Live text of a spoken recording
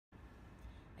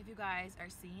If you guys are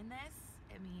seeing this,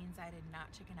 it means I did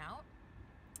not chicken out.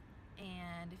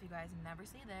 And if you guys never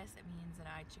see this, it means that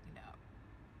I chickened out.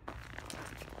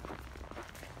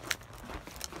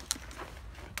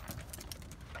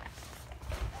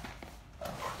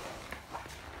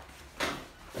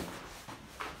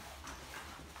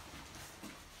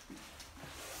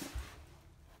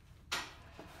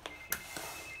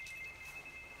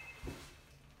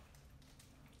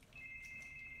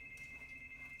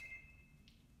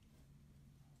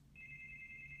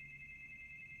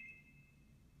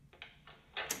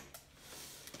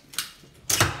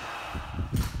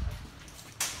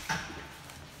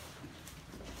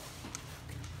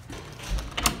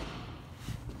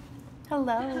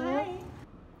 Hello. Hi.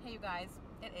 Hey you guys,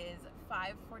 it is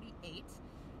 5:48.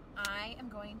 I am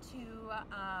going to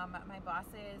my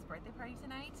boss's birthday party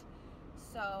tonight.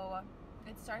 So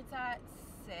it starts at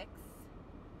 6,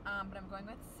 but I'm going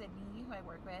with Sydney, who I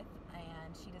work with,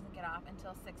 and she doesn't get off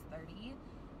until 6:30.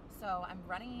 So I'm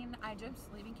running, I'm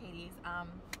just leaving Katie's.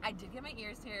 I did get my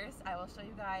ears pierced. I will show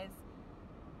you guys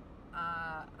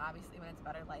obviously when it's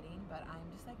better lighting, but I'm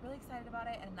just like really excited about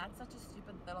it. And that's such a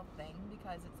stupid little thing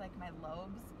because it's like my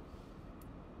lobes,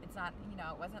 it's not, you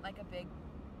know, it wasn't like a big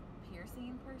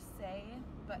piercing per se,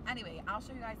 but anyway, I'll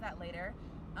show you guys that later.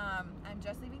 I'm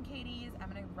just leaving Katie's. I'm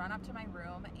gonna run up to my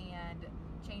room and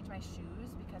change my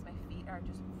shoes because my feet are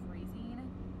just freezing.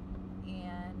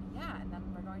 And yeah, and then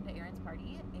we're going to Erin's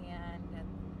party, and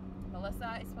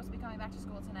Melissa is supposed to be coming back to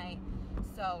school tonight,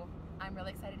 so I'm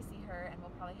really excited to see her, and we'll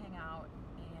probably hang out,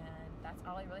 and that's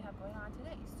all I really have going on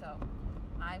today. So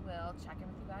I will check in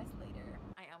with you guys later.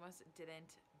 I almost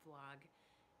didn't vlog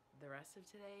the rest of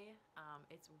today.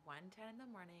 It's 1:10 in the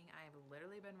morning. I've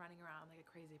literally been running around like a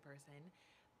crazy person,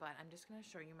 but I'm just gonna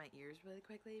show you my ears really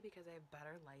quickly because I have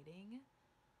better lighting.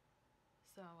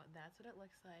 So that's what it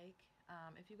looks like.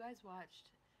 If you guys watched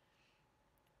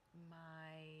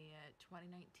my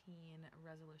 2019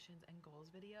 resolutions and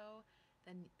goals video,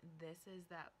 then this is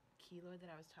that keloid that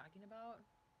I was talking about.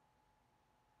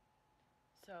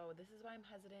 So this is why I'm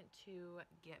hesitant to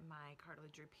get my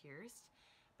cartilage pierced.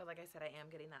 But like I said, I am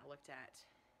getting that looked at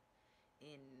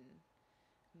in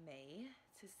May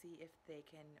to see if they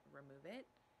can remove it.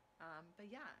 But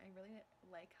yeah, I really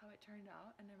like how it turned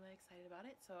out, and I'm really excited about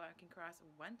it. So I can cross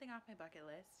one thing off my bucket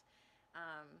list.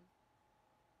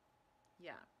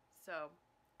 Yeah, so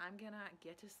I'm gonna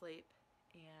get to sleep,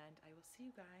 and I will see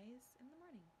you guys in the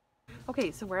morning. Okay,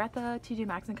 so we're at the TJ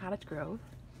Maxx in Cottage Grove,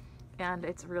 and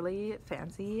it's really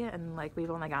fancy, and like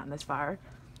we've only gotten this far,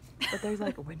 but there's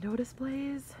like window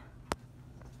displays.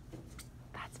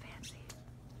 That's fancy.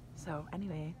 So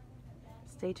anyway,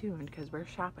 stay tuned because we're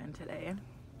shopping today.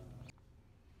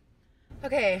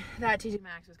 Okay, that TJ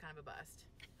Maxx was kind of a bust.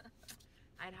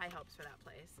 I had high hopes for that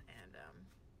place, and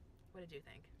what did you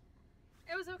think?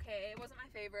 It was okay. It wasn't my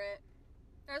favorite.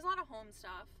 There was a lot of home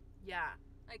stuff. Yeah.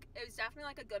 Like, it was definitely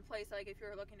like a good place, like if you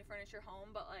were looking to furnish your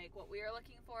home, but like what we were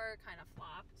looking for kind of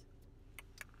flopped.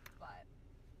 But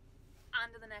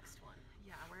on to the next one.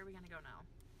 Yeah, where are we gonna go now?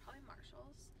 Probably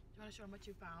Marshall's. Do you want to show them what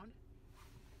you found?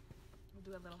 We'll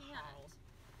do a little Can't. haul.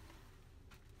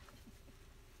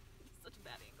 Such a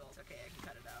bad angle. It's okay, I can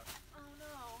cut it out. Oh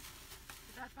no.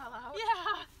 Did that fall out?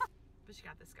 Yeah. But she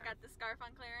got the scarf. Got the scarf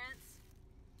on clearance.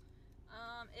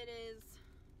 It is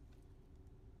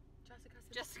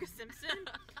Jessica Simpson.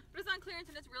 But it's on clearance,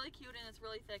 and it's really cute, and it's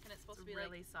really thick, and it's supposed to be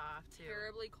really like soft too.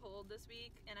 terribly cold this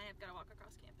week, and I have got to walk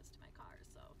across campus to my car,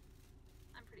 so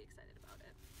I'm pretty excited about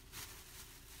it.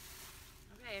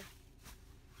 Okay.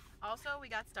 Also, we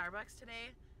got Starbucks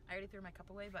today. I already threw my cup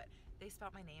away, but they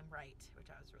spelled my name right, which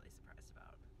I was really surprised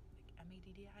about. Like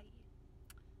Maddie.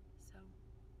 So,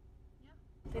 yeah.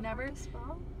 They never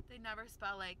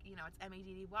spell like, you know, it's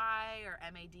Maddy or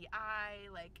Madi,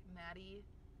 like Maddie.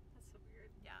 That's so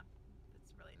weird. Yeah,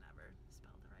 it's really never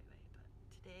spelled the right way, but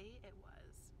today it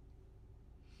was.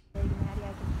 Hey, Maddie,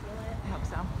 I can feel it. I hope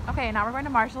so. Okay, now we're going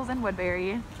to Marshall's in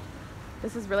Woodbury.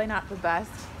 This is really not the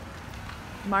best.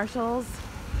 Marshall's.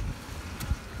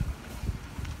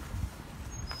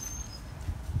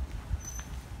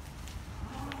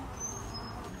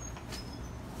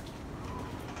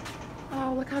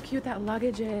 Oh, look how cute that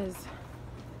luggage is.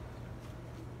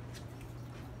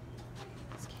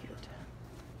 It's cute.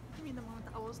 You mean the one with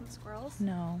the owls and squirrels?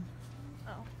 No.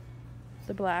 Oh.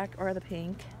 The black or the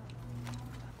pink.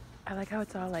 I like how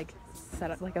it's all like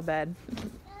set up like a bed.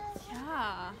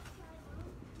 Yeah.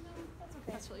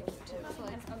 That's really cute too. It's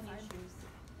like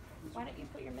why don't you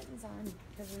put your mittens on?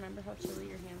 Because remember how chilly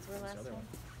your hands were last time?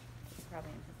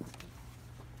 Probably.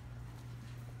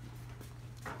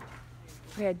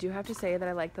 Okay, I do have to say that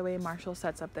I like the way Marshall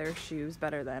sets up their shoes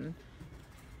better than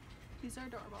These are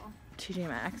adorable. TJ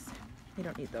Maxx. You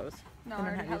don't need those. No, They I don't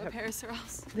already have have a your- pair of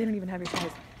Sorels. They don't even have your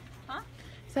size. Huh?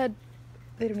 Said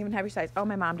they don't even have your size. Oh,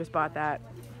 my mom just bought that.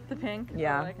 The pink?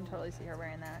 Yeah. Oh, I can totally see her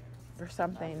wearing that. Or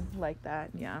something like that.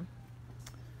 Yeah.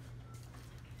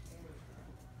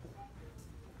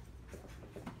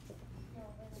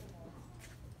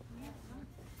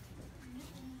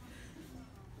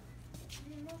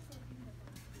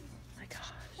 My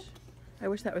gosh. I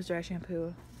wish that was dry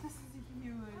shampoo. This is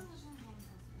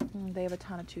huge. They have a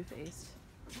ton of Too Faced.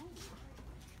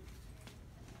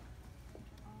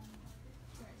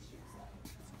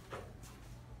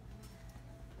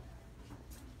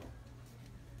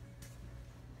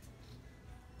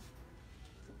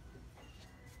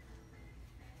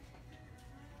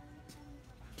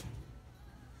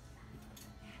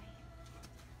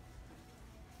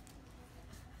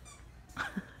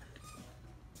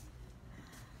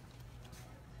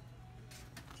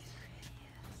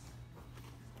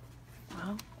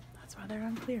 Well, that's why they're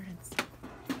on clearance.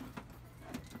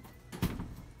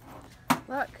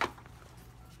 Look.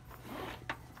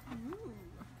 Ooh.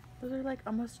 Those are like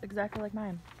almost exactly like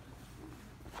mine.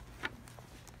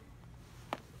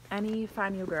 Any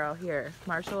Find You girl here.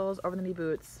 Marshalls, over the knee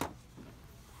boots. Do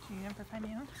you need them for Find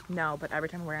You? No, but every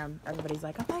time I wear them, everybody's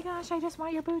like, oh my gosh, I just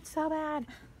want your boots so bad.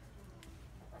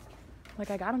 Like,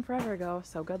 I got them forever ago,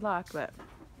 so good luck, but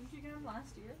Didn't you get them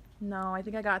last year? no, I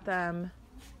think I got them.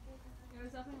 It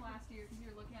was definitely last year because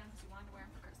you were looking at them because you wanted to wear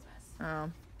them for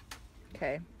Christmas. Oh,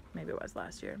 okay. Maybe it was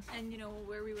last year. And you know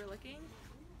where we were looking?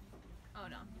 Oh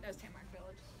no, that was Tamarack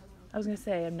Village. I was gonna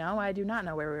say, no, I do not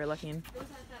know where we were looking. It was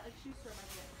at that like shoe store by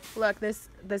the Look,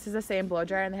 this is the same blow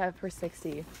dryer, and they have it for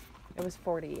 60. It was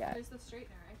 40 yet. There's the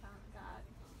straightener I found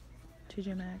that.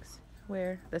 TJ Maxx.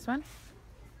 Where? This one?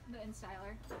 The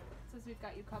InStyler. It says we've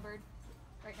got you covered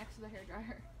right next to the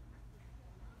hairdryer.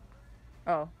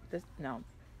 Oh, this, no.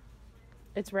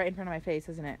 It's right in front of my face,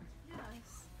 isn't it? Yes.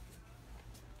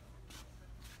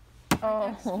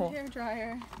 Next to the Oh,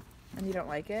 hairdryer. and you don't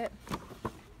like it?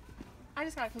 I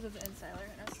just got it because of the InStyler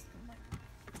and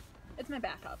it's my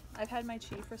backup. I've had my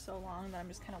Chi for so long that I'm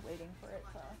just kind of waiting for it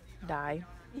to... Die.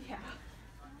 Yeah.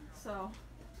 So...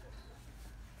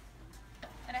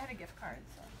 And I had a gift card,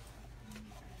 so...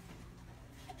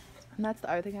 And that's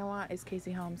the other thing I want is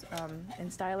Casey Holmes'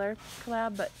 InStyler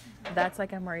collab, but that's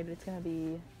like I'm worried it's gonna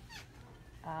be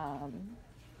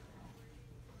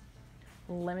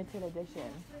limited edition,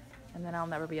 and then I'll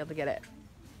never be able to get it.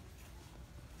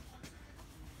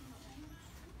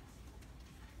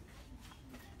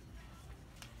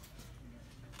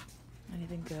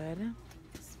 Anything good?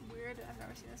 It's weird. I've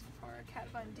never seen this before. Kat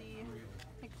Von D,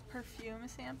 like perfume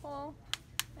sample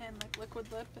and like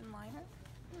liquid lip and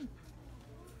liner.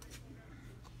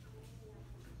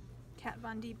 Kat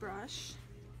Von D brush.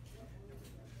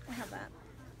 I have that.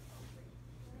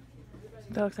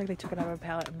 That looks like they took it out of a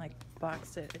palette and like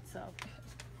boxed it itself.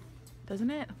 Doesn't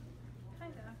it?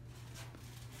 Kinda.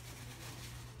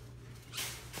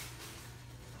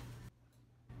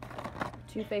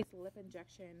 Too Faced Lip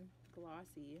Injection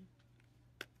Glossy.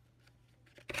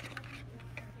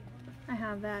 I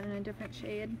have that in a different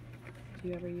shade. Do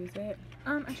you ever use it?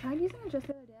 I tried using it just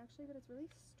the other day actually, but it's really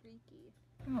streaky.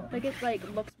 Oh. Like it like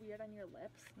looks weird on your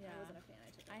lips. Yeah. I wasn't a fan. I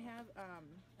took it I off.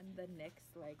 have the NYX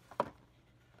like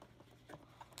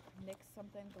NYX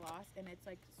something gloss, and it's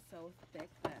like so thick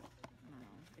that I don't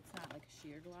know. It's not like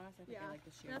sheer gloss. I think I like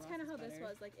the sheer And that's gloss. kind of how is this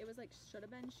better. was. Like it was like should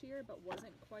have been sheer, but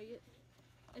wasn't quite.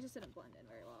 It just didn't blend in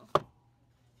very well.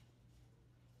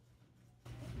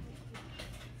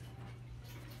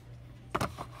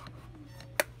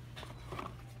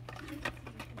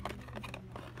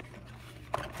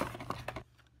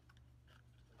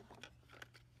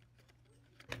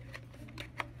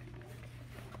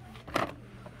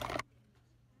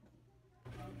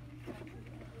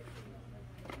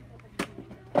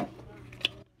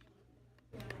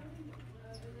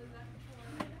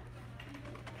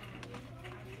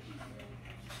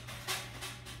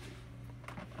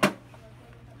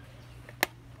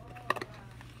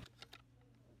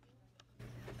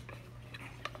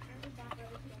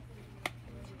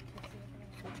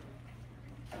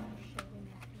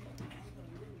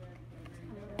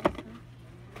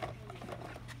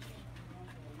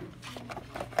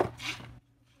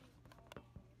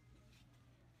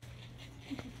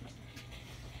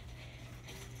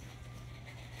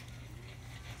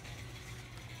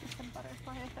 Some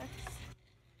butterfly effects.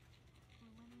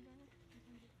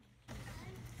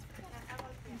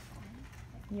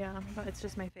 Yeah, but it's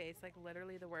just my face. Like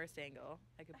literally the worst angle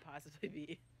I could possibly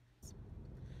be.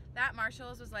 That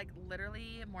Marshalls was like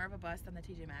literally more of a bust than the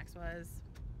TJ Maxx was.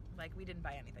 Like we didn't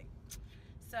buy anything.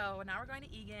 So now we're going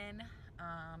to Egan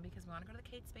because we want to go to the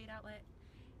Kate Spade outlet,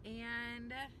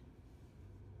 and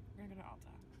we're gonna go to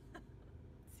Ulta.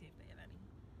 See if they have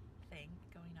anything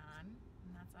going on,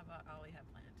 and that's about all we have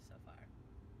planned so far.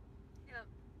 Yep.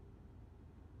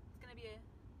 It's gonna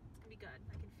be good.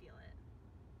 I can feel it.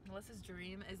 Melissa's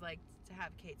dream is like to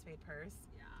have Kate Spade purse,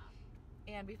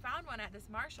 Yeah. and we found one at this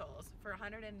Marshall's for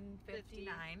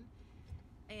 $159,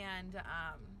 and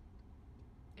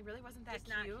it really wasn't that Just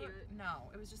not cute. cute. No,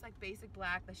 it was just like basic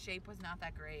black. The shape was not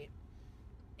that great.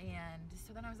 And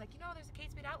so then I was like, you know, there's a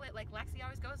Kate Spade outlet. Like Lexi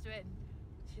always goes to it. And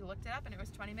she looked it up, and it was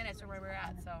 20 minutes from where we were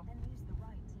at. So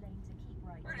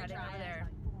We're gonna heading try over it. there.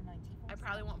 I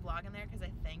probably won't vlog in there because I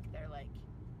think they're like,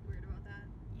 Weird about that.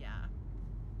 yeah.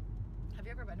 Have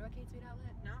you ever been to a Kate Spade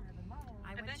outlet? No.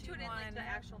 I I've went been to it in like the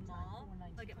actual mall,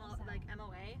 like like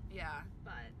MOA, Yeah.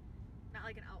 but not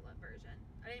like an outlet version.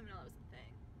 I didn't even know that was a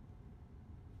thing.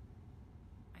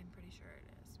 I'm pretty sure it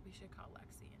is. We should call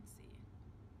Lexi and see.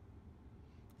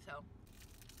 So,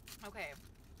 okay,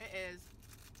 it is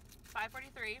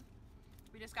 5:43.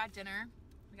 We just got dinner.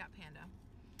 We got Panda.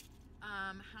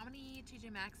 How many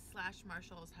TJ Maxx /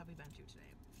 Marshalls have we been to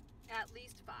today? At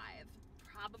least 5,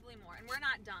 probably more, and we're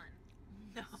not done.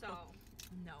 No. So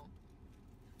No.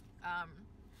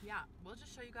 Yeah, we'll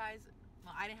just show you guys.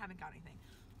 Well, I haven't got anything.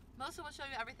 Melissa will show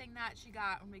you everything that she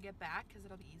got when we get back because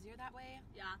it'll be easier that way.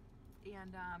 yeah,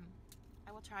 And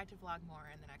I will try to vlog more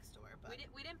in the next store. But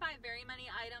we didn't buy very many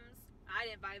items. I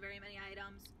didn't buy very many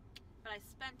items, but I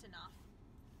spent enough.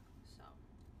 So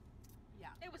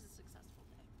yeah. it was a successful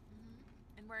day.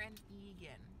 And we're in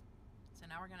Egan. So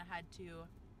now we're going to head to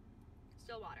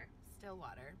Stillwater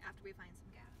Stillwater. after we find some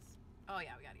gas. Oh,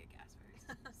 yeah, we got to get gas first.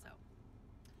 So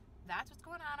that's what's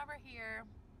going on over here.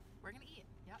 We're going to eat.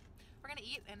 Yep. We're going to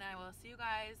eat, and I will see you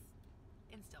guys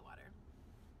in Stillwater.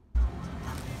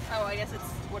 Oh, I guess it's,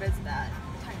 what is that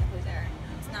technically there?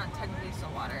 It's not technically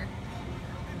Stillwater.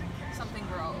 Something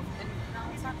Grove. No,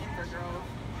 it's not Inver Grove.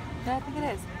 Yeah, I think it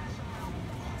is.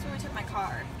 That's where we took my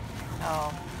car.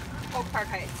 Oh, Oak Park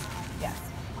Heights. yes.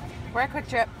 We're at Quick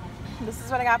Trip. This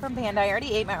is what I got from Panda. I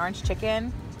already ate my orange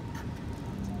chicken.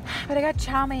 But I got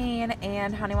chow mein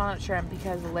and honey walnut shrimp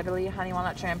because literally honey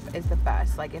walnut shrimp is the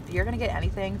best. Like if you're going to get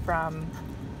anything from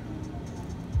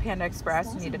Panda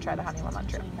Express, you need to try the honey walnut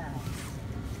shrimp.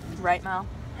 Right, Mel?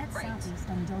 Right.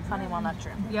 Honey walnut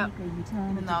shrimp. Yep.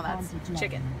 Even though that's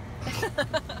chicken.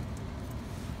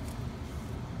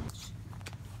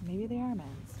 Maybe they are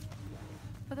men's.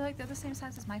 But they're the same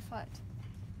size as my foot.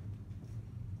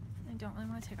 I don't really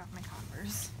want to take off my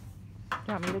Converse. Do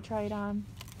you want me to try it on?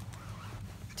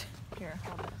 Here,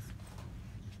 hold this.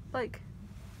 Like,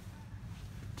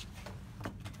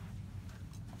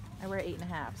 I wear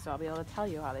 8.5, so I'll be able to tell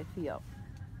you how they feel.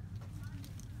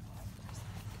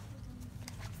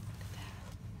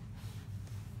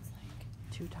 It's like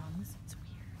 2 tongues. It's weird.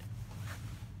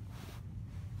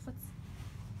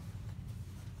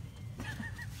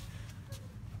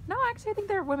 No, actually, I think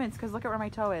they're women's because look at where my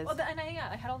toe is. well, and I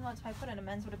had all the ones my foot in, and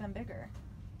men's would have been bigger.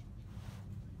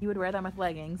 You would wear them with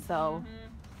leggings, so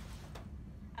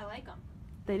I like them.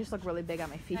 they just look really big on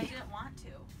my feet. I didn't want to.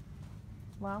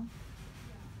 Well,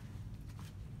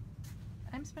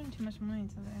 I'm spending too much money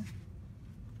today.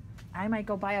 I might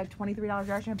go buy a $23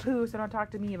 jar shampoo, so don't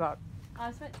talk to me about.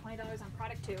 I spent $20 on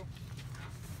product too.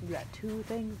 You got 2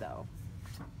 things though.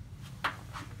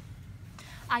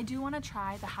 I do want to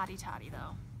try the Hottie Toddy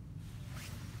though.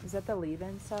 Is that the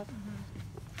leave-in stuff?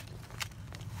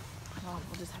 Well,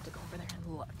 we'll just have to go over there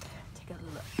and look. Take a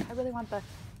look. I really want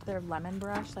their lemon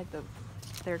brush, like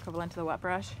their equivalent to the wet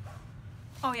brush.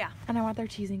 Oh yeah. And I want their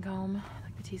teasing comb,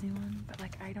 like the teasing one. But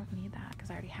like, I don't need that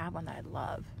because I already have one that I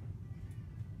love.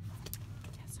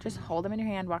 Yes, just hold them in your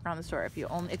hand, walk around the store. If you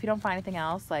don't find anything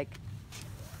else, like,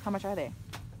 how much are they?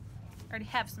 I already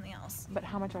have something else. But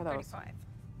how much are those? 35.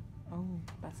 Oh,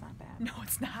 that's not bad. No,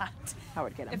 it's not. I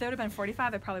would get them. If they would have been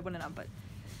 45, I probably wouldn't have. But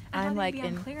I I'm thought like they'd be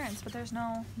on in clearance, but there's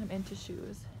no. I'm into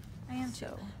shoes. I am too.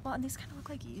 So. Well, and these kind of look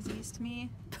like Yeezys to me,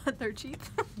 but they're cheap.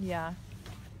 Yeah,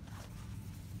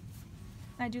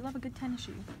 I do love a good tennis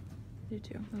shoe. I do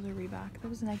too. Those are Reebok.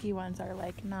 Those Nike ones are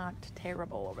like not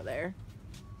terrible over there.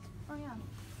 Oh yeah.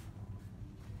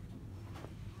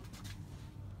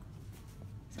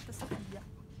 Except this looks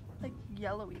like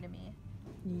yellowy to me.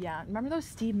 Yeah, remember those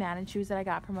Steve Madden shoes that I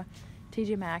got from a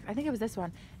TJ Maxx? I think it was this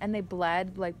one, and they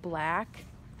bled like black.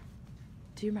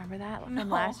 Do you remember that from No.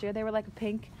 last year? They were like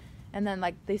pink, and then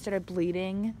like they started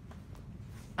bleeding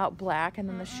out black, and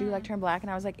then the shoe like turned black.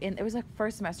 And I was like, it was like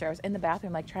first semester. I was in the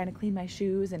bathroom like trying to clean my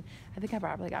shoes, and I think I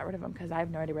probably got rid of them because I have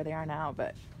no idea where they are now.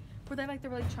 But Were they like the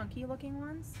really chunky looking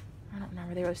ones? I don't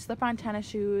remember. They were slip-on tennis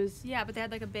shoes. Yeah, but they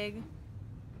had like a big.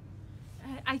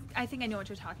 I think I know what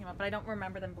you're talking about, but I don't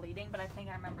remember them bleeding. But I think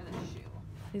I remember the shoe.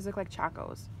 These look like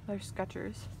Chacos. They're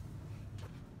Skechers.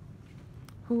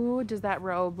 Who does that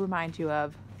robe remind you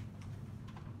of?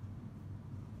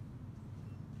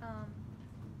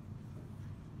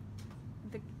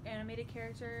 The animated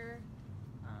character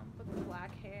with the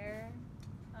black hair.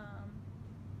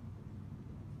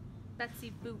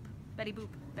 Betty Boop.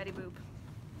 Betty Boop.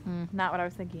 Not what I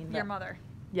was thinking. Your mother.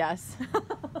 Yes.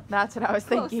 That's what I was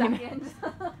Close thinking. second.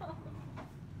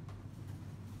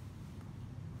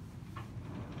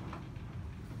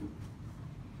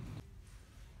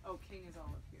 Oh, King is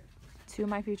all up here. To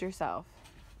my future self.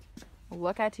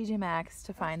 Look at TJ Maxx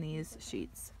to find these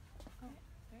sheets.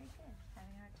 Very good.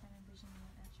 Having a hard time envisioning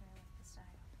what actually I like the style.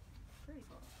 Pretty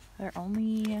cool. They're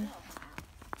only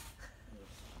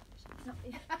No,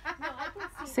 I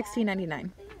can see $16.99. They look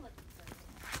good.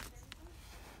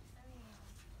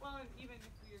 Well, and even if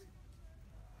we're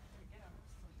get them,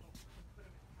 put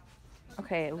them in the house.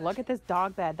 Okay, look at this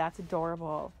dog bed. That's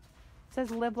adorable. It says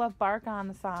Live, Love, Bark on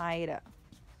the side.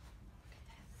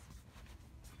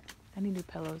 I need new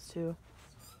pillows too.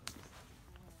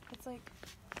 It's like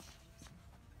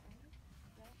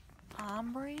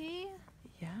ombre.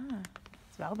 Yeah,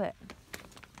 it's velvet.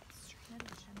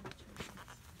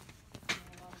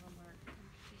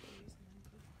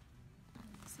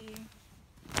 See,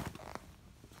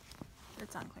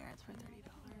 it's on clearance for $30,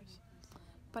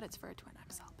 but it's for a twin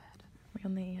XL bed. We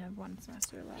only have one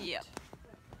semester left. Yep.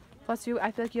 Plus,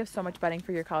 I feel like you have so much bedding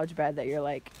for your college bed that you're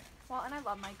like, Well, and I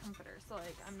love my comforter, so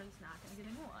like I'm just not gonna get a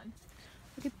new one.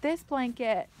 look at this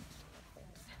blanket.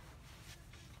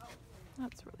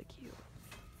 That's really cute.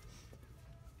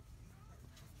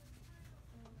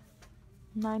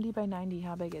 90 by 90,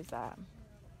 how big is that?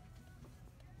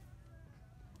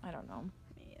 I don't know.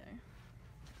 Me either.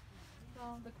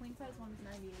 Well, the queen size one's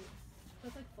 98.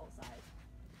 That's like full size.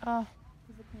 Oh,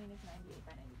 Because the queen is 98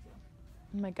 by 92.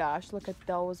 oh my gosh, look at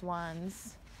those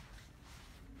ones.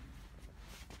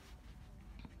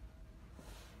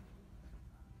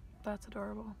 That's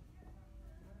adorable.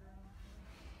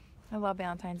 I love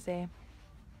Valentine's Day.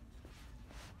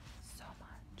 So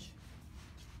much.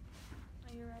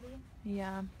 Are you ready?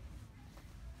 Yeah.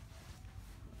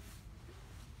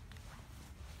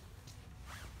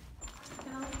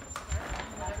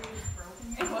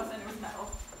 It wasn't, it was metal.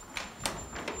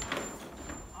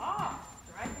 Oh,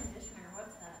 dry conditioner.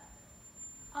 What's that?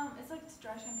 It's like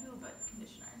dry shampoo, but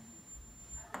conditioner.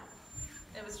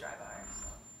 It was dry bar, so.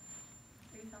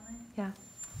 Are you filming? Yeah.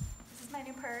 This is my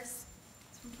new purse.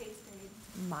 It's from Kate Spade.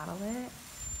 Model it.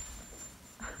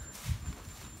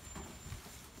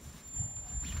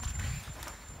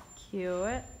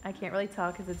 Cute. I can't really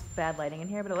tell because it's bad lighting in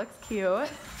here, but it looks cute. I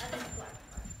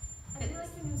feel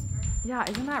like the new skirt. Yeah,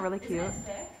 isn't that really cute? Isn't it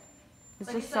thick? It's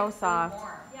Like, just it's, so like, really soft.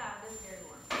 warm. Yeah, it is very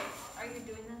warm. Are you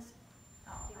doing this?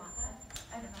 Oh, Do you want that?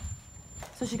 I don't know.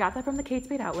 So she got that from the Kate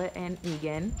Spade outlet in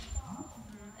Egan.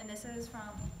 And this is from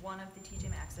one of the TJ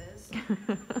Maxx's. I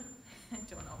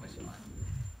don't know which one.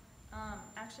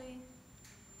 Actually,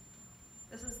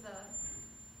 this is the.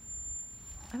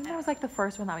 I think that was like the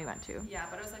first one that we went to. Yeah,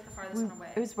 but it was like the farthest one away.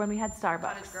 It was when we had Starbucks.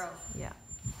 Cottage Grove. Yeah.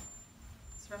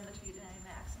 It's from the TJ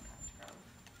Maxx in Cottage Grove.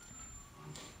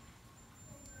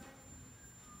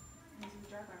 These are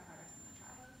dry bar products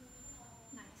I'm gonna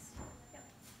try. Nice. Yep.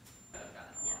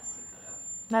 Yes, you could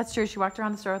have. That's true. She walked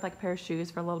around the store with like a pair of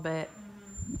shoes for a little bit.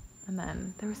 Mm-hmm. And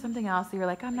then there was something else. You were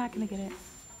like, I'm not going to get it.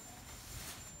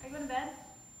 Are you in bed?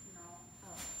 No.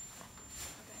 Oh.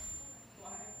 Okay. Why?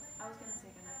 I was gonna say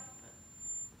goodnight, but.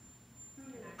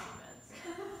 You're not in beds.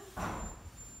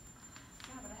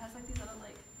 Yeah, but it has like these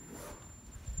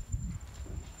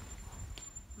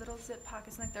little zip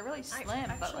pockets. Like they're really slim,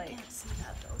 I but actually like. can't see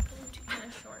that though. It looked kind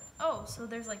of short. Oh, so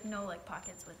there's like no like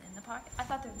pockets within the pocket. I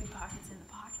thought there'd be pockets in the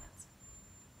pockets.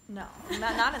 No,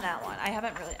 not in that one.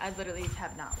 I literally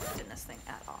have not looked in this thing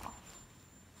at all.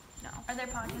 No. Are there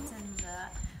pockets in the?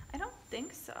 I don't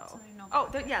think so. So there's no Oh,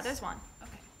 pockets. yeah, there's one.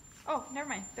 Okay. Oh, never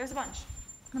mind. There's a bunch.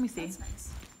 Let me see. That's nice.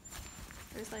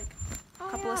 There's like a Oh,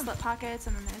 couple of yeah. slip pockets,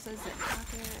 and then there's a zip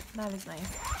pocket. That is nice.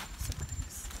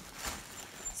 Surprise.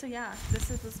 So yeah, this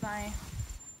was my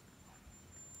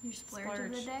Your splurge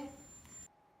of the Splurge. day.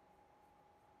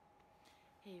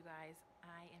 Hey you guys,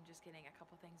 I am just getting a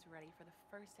couple things ready for the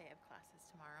first day of classes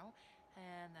tomorrow,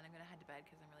 and then I'm gonna head to bed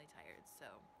because I'm really tired. So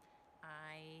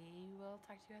I will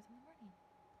talk to you guys in the morning.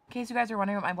 In case you guys are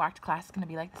wondering what my walk to class is gonna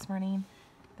be like this morning,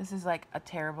 this is like a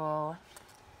terrible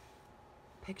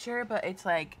picture, but it's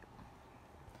like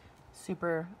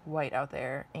super white out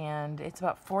there, and it's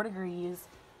about 4 degrees.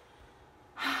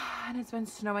 And it's been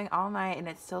snowing all night, and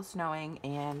it's still snowing,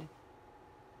 and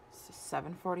it's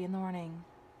 7:40 in the morning.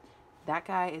 That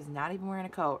guy is not even wearing a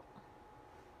coat.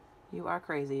 You are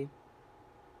crazy.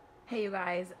 Hey you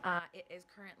guys, it is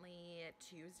currently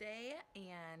Tuesday,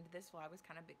 and this vlog was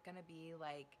kind of gonna be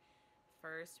like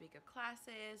first week of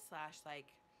classes / like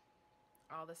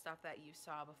all the stuff that you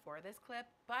saw before this clip,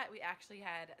 but we actually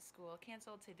had school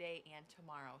canceled today and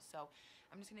tomorrow, so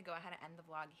I'm just gonna go ahead and end the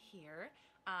vlog here.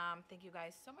 Thank you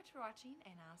guys so much for watching,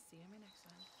 and I'll see you in my next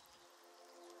one.